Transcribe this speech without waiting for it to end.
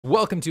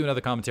Welcome to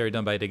another commentary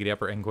done by Diggity.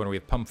 Upper end corner, we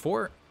have Pum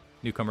 4,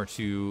 newcomer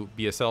to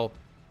BSL,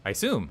 I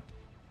assume.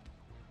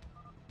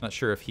 Not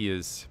sure if he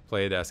is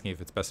played, asking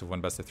if it's best of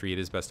one, best of three. It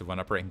is best of one.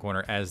 Upper right hand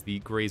corner as the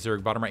Gray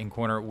Zerg. Bottom right hand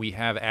corner, we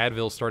have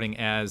Advil starting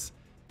as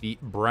the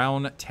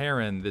Brown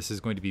Terran. This is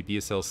going to be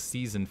BSL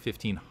Season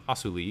 15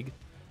 Hasuleauge.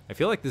 I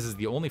feel like this is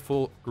the only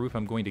full group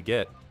I'm going to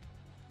get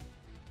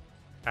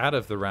out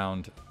of the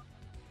round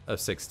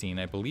of 16.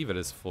 I believe it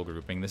is full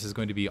grouping. This is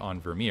going to be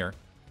on Vermeer.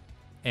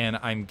 And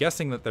I'm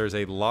guessing that there's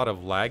a lot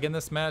of lag in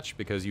this match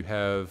because you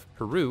have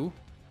Peru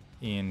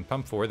in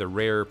Pump 4, the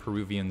rare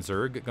Peruvian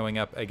Zerg, going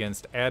up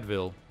against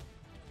Advil,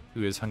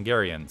 who is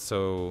Hungarian.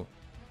 So,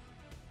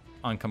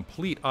 on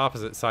complete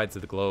opposite sides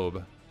of the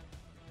globe,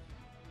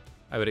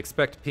 I would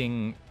expect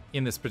ping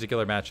in this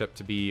particular matchup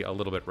to be a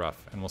little bit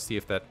rough. And we'll see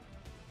if that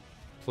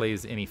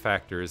plays any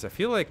factors. I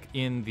feel like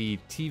in the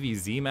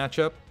TVZ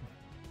matchup,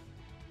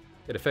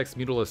 it affects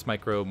Mutalisc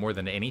Micro more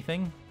than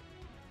anything.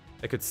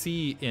 I could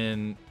see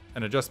in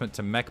an adjustment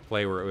to mech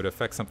play where it would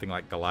affect something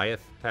like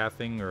Goliath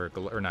pathing, or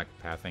not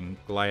pathing,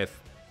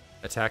 Goliath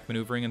attack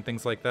maneuvering and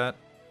things like that.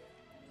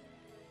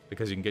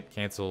 Because you can get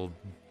canceled,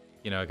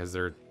 you know, because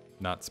they're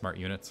not smart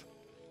units.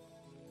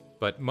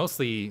 But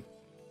mostly,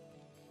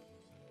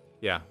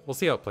 yeah, we'll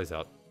see how it plays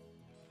out.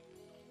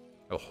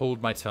 I'll hold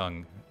my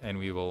tongue, and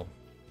we will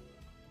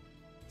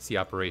see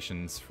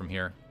operations from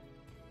here.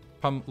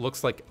 Pum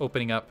looks like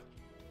opening up,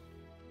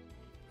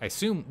 I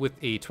assume with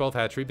a 12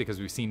 hatchery, because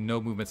we've seen no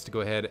movements to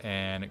go ahead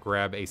and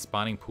grab a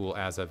spawning pool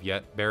as of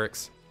yet.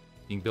 Barracks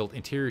being built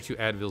interior to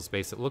Advil's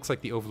base. It looks like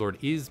the Overlord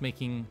is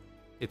making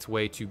its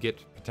way to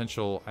get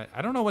potential...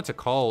 I don't know what to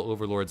call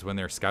Overlords when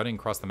they're scouting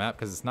across the map,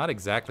 because it's not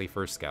exactly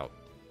first scout.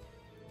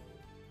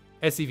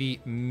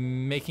 SEV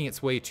making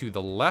its way to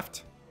the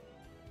left.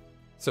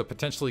 So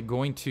potentially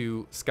going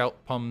to scout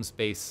Pum's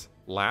base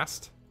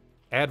last.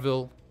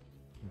 Advil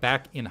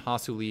back in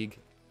Hasuleauge.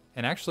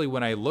 And actually,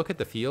 when I look at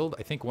the field,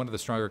 I think one of the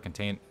stronger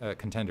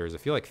contenders. I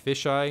feel like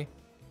Fisheye,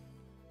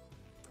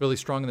 really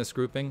strong in this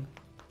grouping.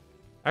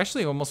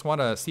 Actually, I almost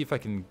want to see if I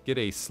can get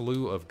a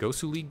slew of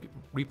Gosu League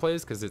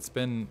replays, because it's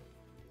been...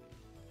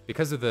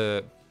 Because of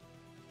the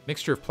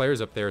mixture of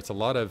players up there, it's a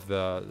lot of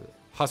the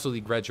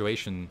Hasuleauge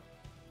graduation,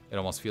 it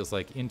almost feels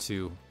like,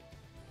 into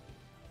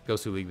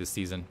Gosu League this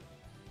season.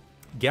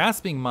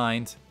 Gas being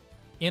mined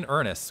in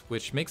earnest,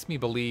 which makes me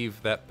believe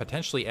that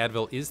potentially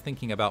Advil is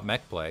thinking about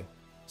mech play.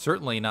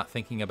 Certainly not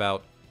thinking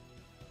about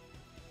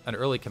an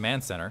early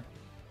command center.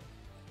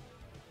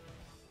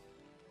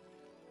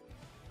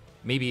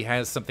 Maybe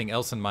has something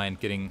else in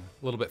mind, getting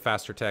a little bit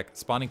faster tech.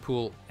 Spawning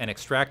pool and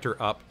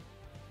extractor up.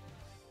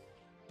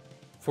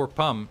 For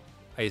Pum,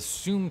 I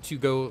assume to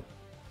go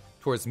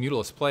towards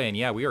Mutalisc play, and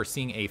yeah, we are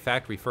seeing a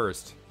factory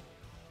first.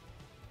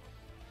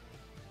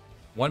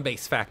 One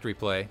base factory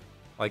play.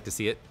 I like to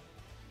see it.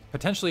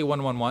 Potentially a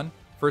 1-1-1.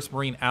 First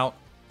Marine out,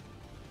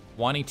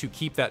 wanting to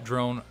keep that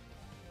drone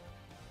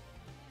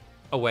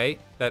away.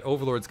 That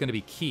Overlord's going to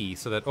be key.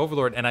 So that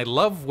Overlord, and I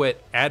love what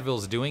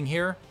Advil's doing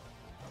here.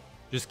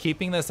 Just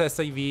keeping this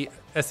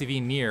SEV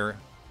near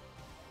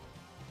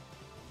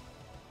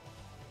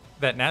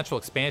that natural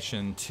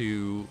expansion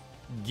to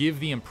give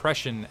the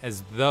impression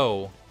as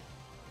though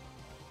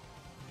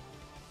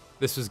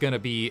this was going to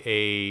be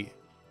a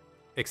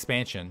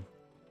expansion.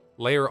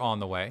 Layer on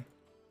the way.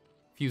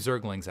 Few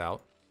Zerglings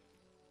out.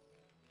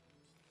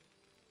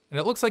 And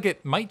it looks like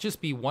it might just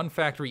be one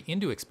factory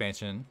into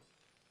expansion.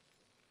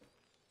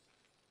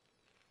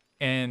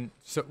 And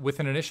so with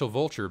an initial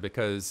vulture,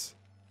 because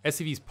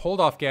SCV's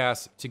pulled off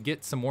gas to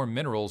get some more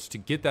minerals to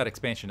get that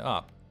expansion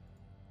up.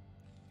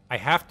 I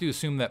have to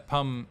assume that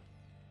Pum,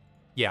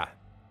 yeah,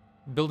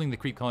 building the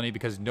creep colony,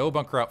 because no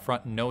bunker out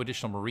front, no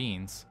additional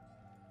Marines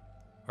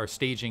are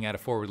staging at a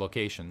forward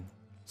location.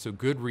 So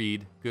good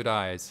read, good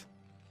eyes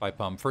by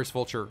Pum. First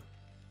vulture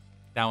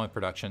now in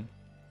production.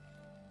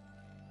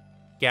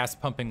 Gas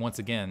pumping once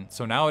again.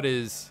 So now it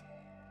is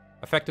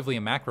effectively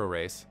a macro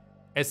race.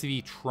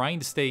 SCV trying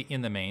to stay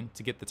in the main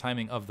to get the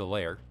timing of the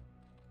layer.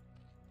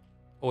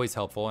 Always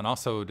helpful, and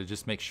also to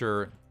just make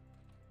sure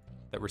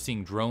that we're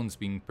seeing drones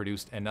being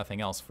produced and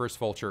nothing else. First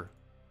vulture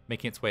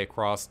making its way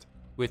across.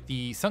 With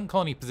the Sunken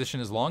Colony position,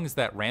 as long as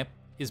that ramp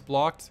is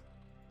blocked,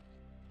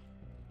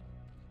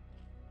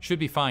 should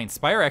be fine.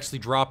 Spire actually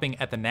dropping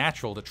at the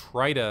natural to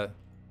try to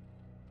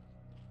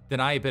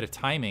deny a bit of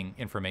timing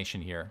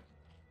information here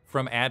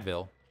from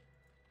Advil.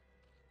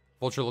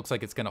 Vulture looks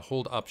like it's going to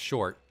hold up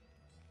short.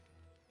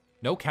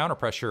 No counter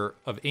pressure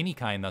of any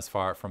kind thus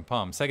far from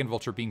Pum. Second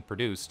vulture being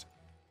produced.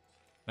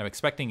 I'm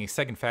expecting a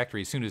second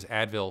factory as soon as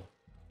Advil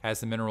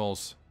has the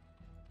minerals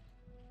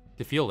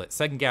to field it.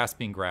 Second gas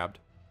being grabbed.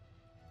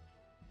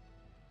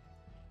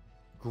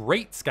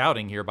 Great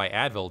scouting here by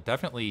Advil.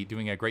 Definitely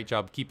doing a great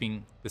job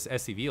keeping this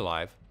SCV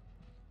alive.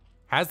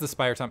 Has the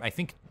Spire time. I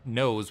think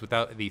knows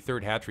without the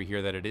third hatchery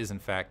here that it is in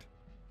fact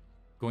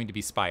going to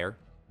be Spire.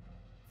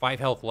 5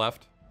 health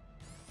left.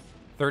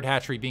 Third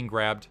hatchery being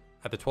grabbed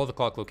at the 12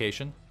 o'clock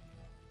location.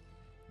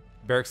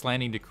 Barracks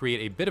landing to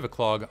create a bit of a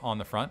clog on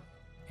the front.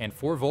 And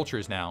 4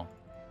 vultures now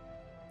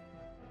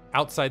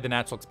outside the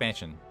natural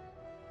expansion.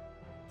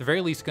 the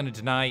very least going to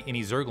deny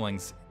any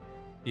Zerglings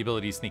the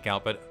ability to sneak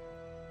out, but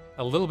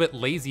a little bit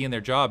lazy in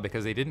their job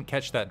because they didn't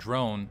catch that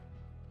drone,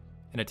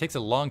 and it takes a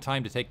long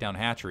time to take down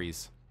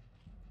hatcheries.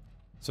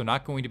 So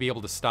not going to be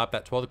able to stop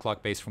that 12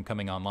 o'clock base from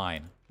coming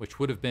online, which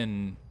would have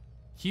been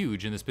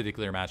huge in this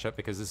particular matchup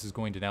because this is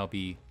going to now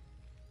be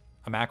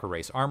a macro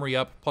race. Armory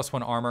up,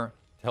 +1 armor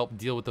to help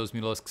deal with those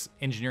Mutalisks.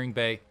 Engineering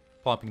bay,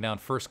 plopping down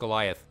first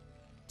Goliath,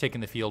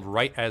 taking the field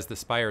right as the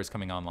Spire is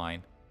coming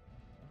online.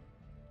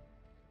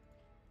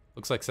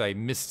 Looks like I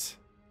missed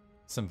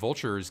some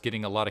Vultures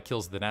getting a lot of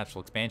kills of the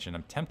natural expansion.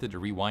 I'm tempted to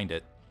rewind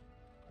it,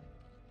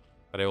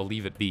 but I will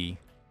leave it be.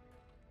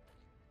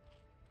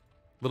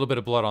 A little bit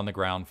of blood on the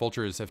ground.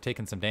 Vultures have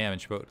taken some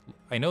damage, but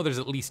I know there's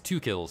at least 2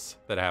 kills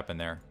that happened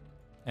there.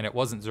 And it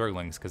wasn't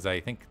Zerglings, because I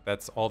think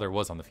that's all there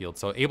was on the field.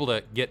 So able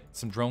to get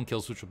some drone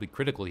kills, which will be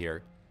critical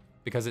here,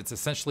 because it's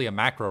essentially a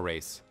macro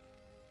race.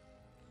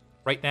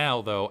 Right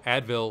now, though,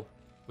 Advil,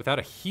 without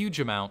a huge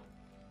amount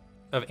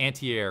of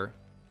anti-air,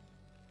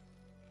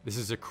 this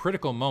is a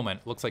critical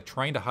moment. Looks like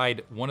trying to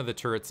hide one of the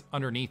turrets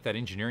underneath that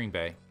engineering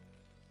bay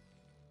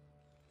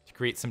to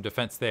create some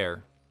defense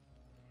there.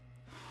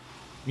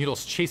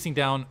 Mutals chasing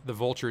down the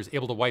Vultures,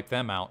 able to wipe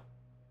them out.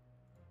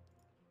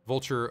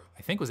 Vulture,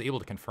 I think, was able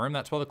to confirm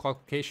that 12 o'clock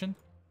location.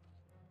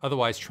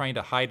 Otherwise, trying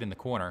to hide in the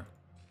corner.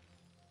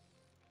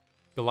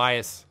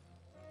 Goliath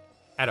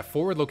at a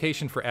forward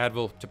location for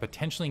Advil to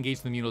potentially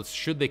engage the Mutals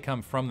should they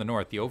come from the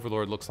north. The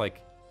Overlord looks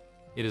like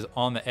it is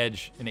on the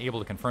edge and able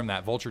to confirm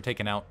that. Vulture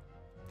taken out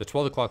the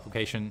 12 o'clock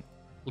location.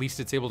 At least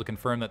it's able to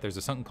confirm that there's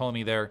a sunken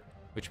colony there,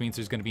 which means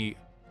there's going to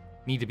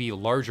need to be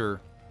larger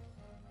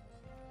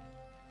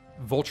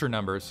Vulture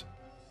numbers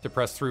to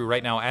press through.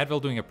 Right now,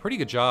 Advil doing a pretty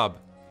good job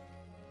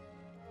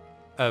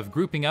of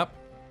grouping up,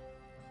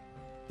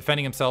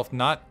 defending himself,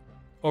 not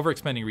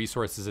overexpending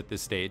resources at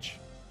this stage.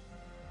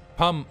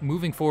 Pum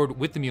moving forward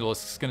with the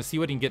Mutalisks, going to see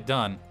what he can get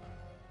done.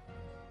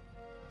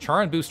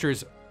 Charon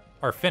boosters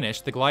are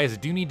finished. The Goliaths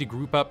do need to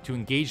group up to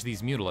engage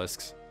these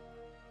Mutalisks.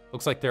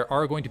 Looks like there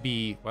are going to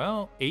be,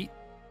 well, 8,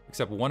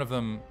 except one of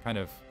them kind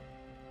of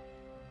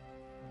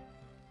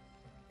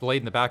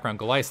delayed in the background.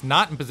 Goliath's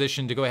not in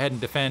position to go ahead and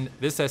defend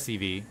this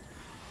SCV.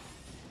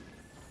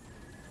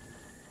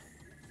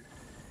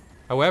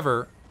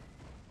 However,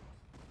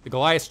 the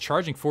Goliath's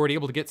charging forward,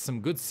 able to get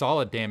some good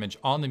solid damage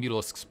on the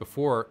Mutalisks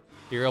before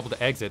they're able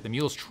to exit. The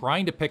Mutals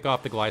trying to pick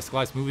off the Goliaths. The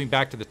Goliath's moving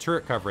back to the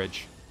turret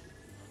coverage.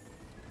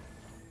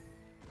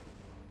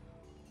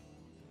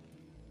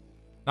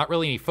 Not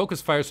really any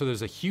focus fire, so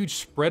there's a huge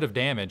spread of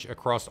damage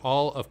across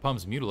all of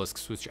Pum's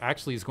Mutalisks, which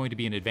actually is going to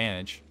be an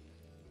advantage.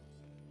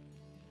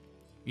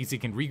 Means he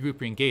can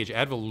regroup, re-engage.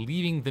 Advil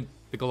leaving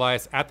the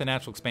Goliaths at the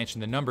natural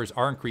expansion. The numbers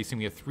are increasing.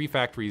 We have 3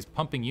 factories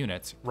pumping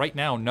units. Right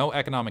now, no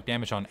economic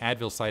damage on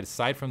Advil's side,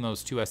 aside from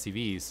those 2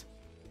 SCVs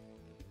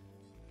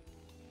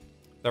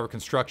that were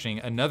constructing.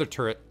 Another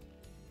turret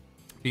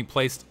being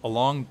placed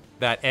along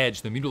that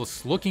edge. The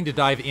Mutalisks looking to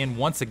dive in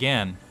once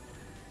again.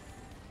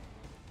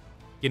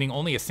 Getting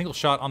only a single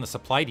shot on the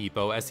supply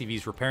depot.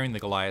 SCVs repairing the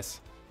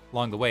Goliaths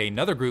along the way.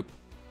 Another group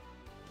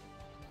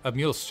of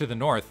Mutalisks to the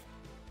north,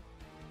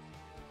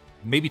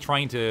 maybe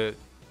trying to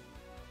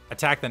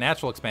attack the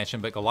natural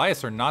expansion, but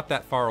Goliaths are not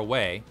that far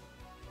away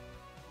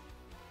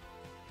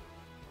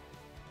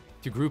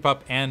to group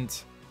up and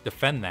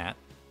defend that.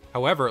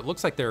 However, it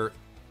looks like they're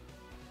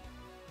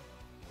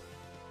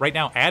right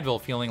now Advil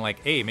feeling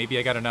like, hey, maybe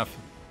I got enough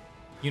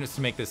units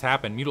to make this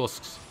happen.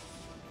 Mutalisks,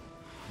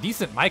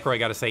 decent micro, I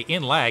gotta say,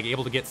 in lag,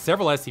 able to get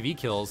several SCV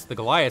kills. The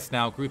Goliaths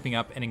now grouping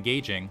up and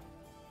engaging.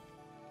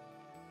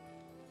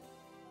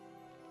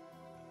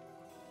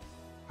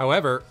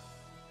 However,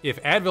 if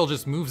Advil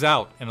just moves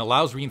out and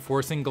allows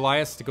reinforcing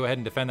Goliaths to go ahead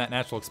and defend that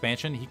natural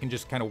expansion, he can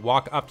just kind of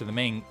walk up to the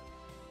main.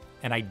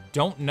 And I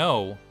don't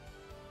know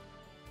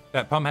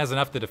that Pum has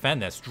enough to defend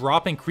this.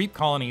 Dropping creep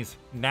colonies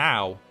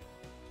now.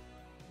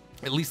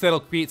 At least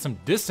that'll create some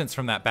distance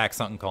from that back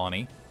sunken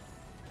colony.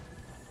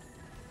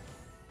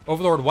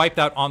 Overlord wiped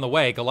out on the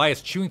way.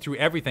 Goliaths chewing through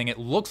everything. It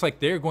looks like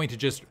they're going to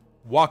just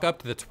walk up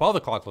to the 12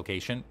 o'clock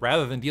location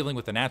rather than dealing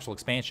with the natural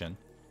expansion.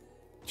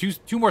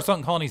 Two more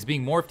sunken colonies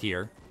being morphed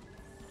here.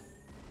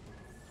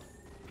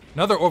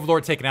 Another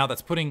Overlord taken out.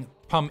 That's putting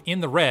Pum in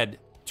the red.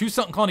 2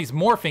 sunken colonies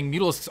morphing.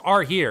 Mutalisks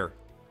are here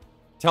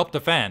to help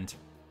defend.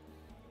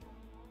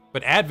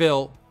 But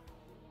Advil,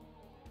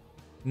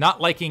 not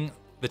liking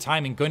the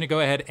timing, going to go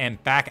ahead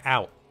and back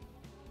out.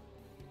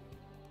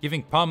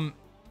 Giving Pum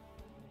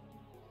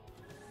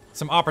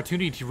some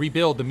opportunity to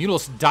rebuild. The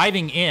Mutalisks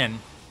diving in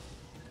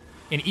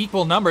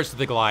equal numbers to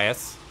the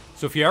Goliaths.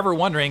 So if you're ever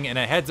wondering, in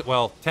a heads,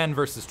 well, 10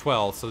 versus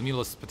 12, so the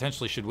Mutalisks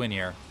potentially should win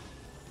here.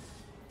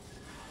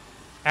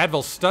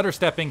 Advil stutter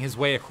stepping his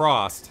way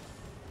across.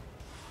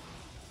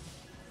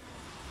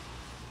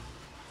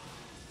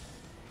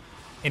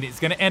 And it's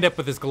going to end up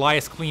with his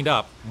Goliaths cleaned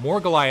up. More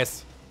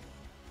Goliaths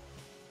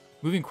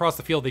moving across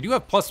the field. They do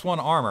have +1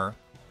 armor.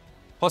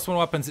 +1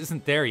 weapons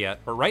isn't there yet,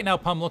 but right now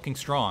Pum looking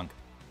strong.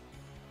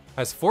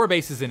 Has 4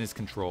 bases in his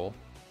control.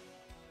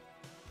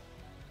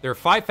 There are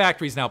 5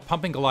 factories now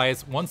pumping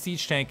Goliaths. 1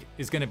 siege tank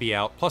is going to be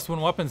out.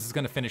 +1 weapons is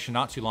going to finish in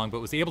not too long,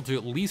 but was able to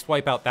at least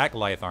wipe out that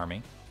Goliath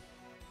army.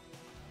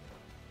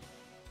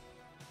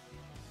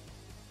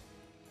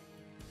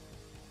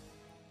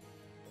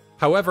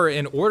 However,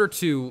 in order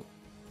to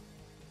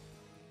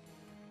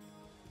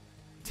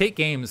take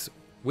games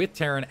with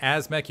Terran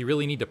as mech, you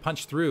really need to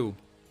punch through,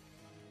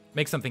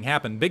 make something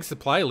happen. Big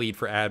supply lead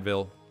for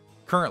Advil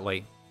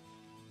currently.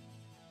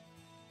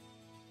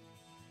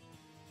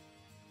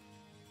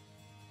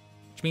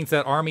 Which means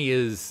that army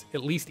is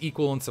at least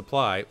equal in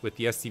supply with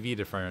the SCV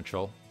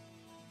differential.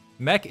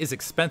 Mech is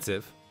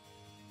expensive,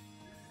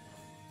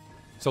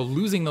 so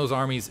losing those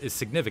armies is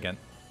significant.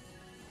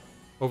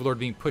 Overlord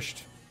being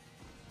pushed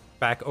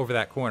back over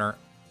that corner.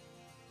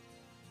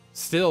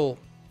 Still,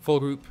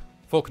 full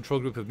control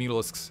group of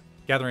Mutalisks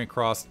gathering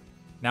across.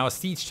 Now a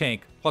siege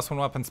tank, +1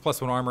 weapons,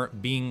 +1 armor,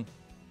 being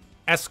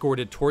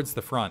escorted towards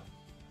the front.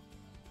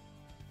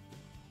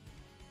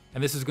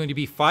 And this is going to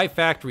be 5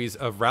 factories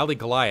of Rally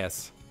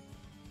Goliaths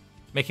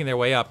making their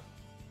way up.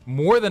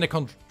 More than a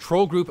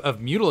control group of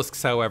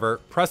Mutalisks,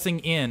 however, pressing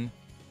in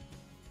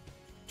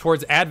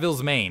towards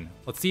Advil's main.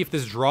 Let's see if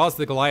this draws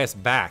the Goliaths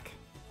back.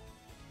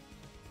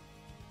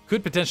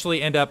 Could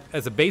potentially end up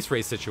as a base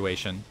race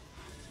situation.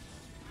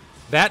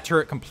 That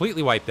turret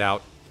completely wiped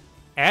out.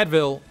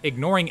 Advil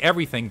ignoring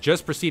everything,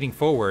 just proceeding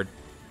forward.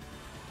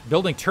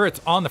 Building turrets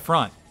on the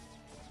front.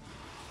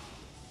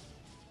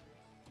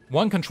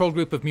 1 control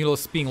group of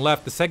Mutalisks being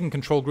left, the second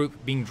control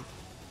group being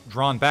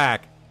drawn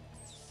back.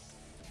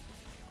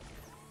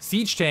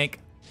 Siege tank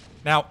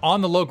now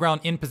on the low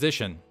ground in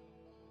position.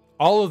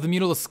 All of the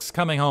Mutalisks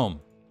coming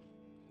home.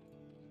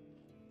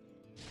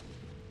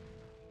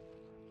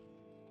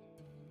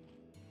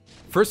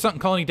 First Sunken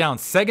Colony down.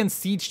 Second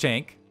siege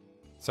tank.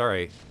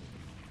 Sorry.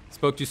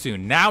 Spoke too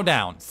soon. Now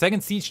down.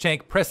 Second siege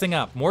tank pressing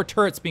up. More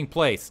turrets being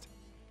placed.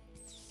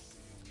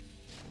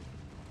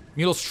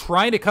 Mutals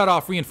trying to cut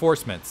off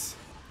reinforcements.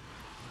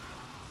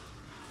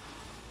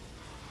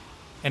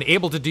 And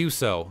able to do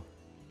so.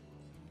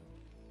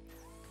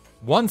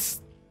 One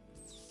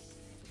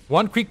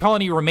creek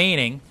colony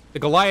remaining. The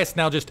Goliaths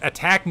now just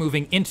attack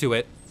moving into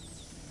it.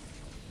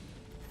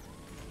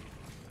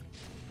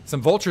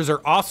 Some vultures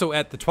are also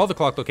at the 12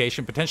 o'clock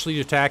location, potentially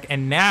to attack.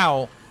 And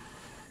now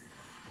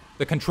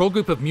the control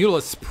group of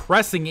Mutalisks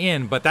pressing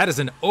in, but that is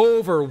an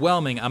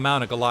overwhelming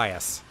amount of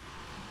Goliaths.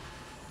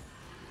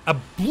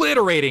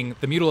 Obliterating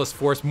the Mutalist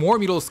force. More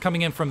Mutalisks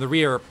coming in from the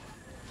rear.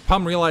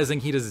 Pum realizing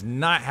he does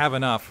not have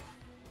enough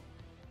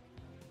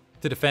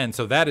to defend.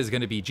 So that is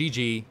going to be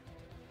GG.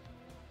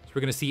 So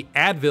we're going to see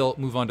Advil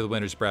move on to the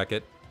winner's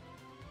bracket.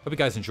 Hope you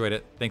guys enjoyed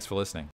it. Thanks for listening.